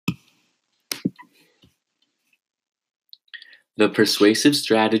The persuasive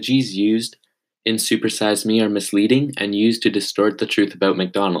strategies used in Supersize Me are misleading and used to distort the truth about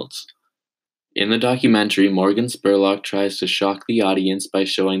McDonald's. In the documentary, Morgan Spurlock tries to shock the audience by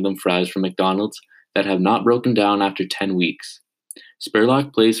showing them fries from McDonald's that have not broken down after 10 weeks.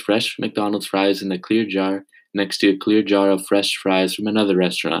 Spurlock places fresh McDonald's fries in a clear jar next to a clear jar of fresh fries from another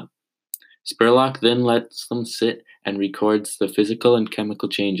restaurant. Spurlock then lets them sit and records the physical and chemical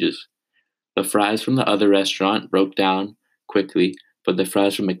changes. The fries from the other restaurant broke down quickly, but the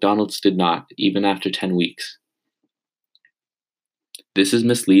fries from McDonald's did not, even after 10 weeks. This is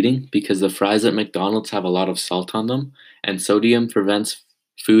misleading because the fries at McDonald's have a lot of salt on them, and sodium prevents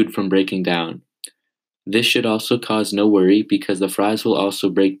food from breaking down. This should also cause no worry because the fries will also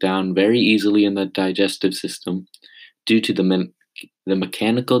break down very easily in the digestive system due to the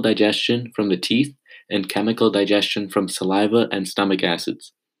mechanical digestion from the teeth and chemical digestion from saliva and stomach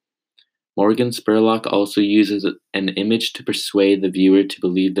acids. Morgan Spurlock also uses an image to persuade the viewer to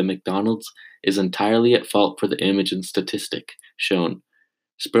believe that McDonald's is entirely at fault for the image and statistic shown.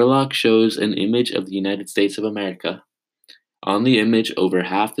 Spurlock shows an image of the United States of America. On the image, over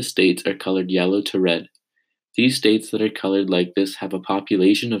half the states are colored yellow to red. These states that are colored like this have a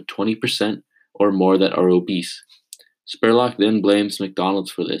population of 20% or more that are obese. Spurlock then blames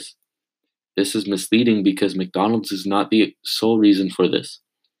McDonald's for this. This is misleading because McDonald's is not the sole reason for this.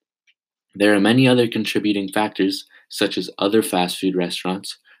 There are many other contributing factors, such as other fast food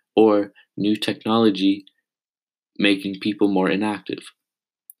restaurants or new technology making people more inactive.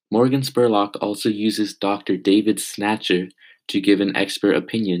 Morgan Spurlock also uses Dr. David Snatcher to give an expert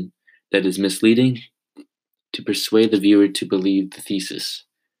opinion that is misleading to persuade the viewer to believe the thesis.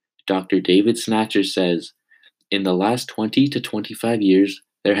 Dr. David Snatcher says, in the last 20 to 25 years,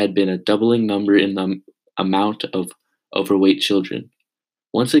 there had been a doubling number in the amount of overweight children.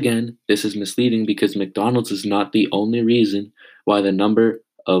 Once again, this is misleading because McDonald's is not the only reason why the number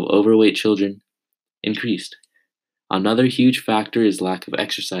of overweight children increased. Another huge factor is lack of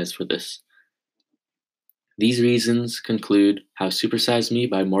exercise for this. These reasons conclude how Supersize Me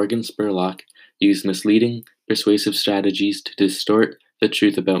by Morgan Spurlock used misleading, persuasive strategies to distort the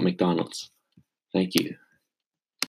truth about McDonald's. Thank you.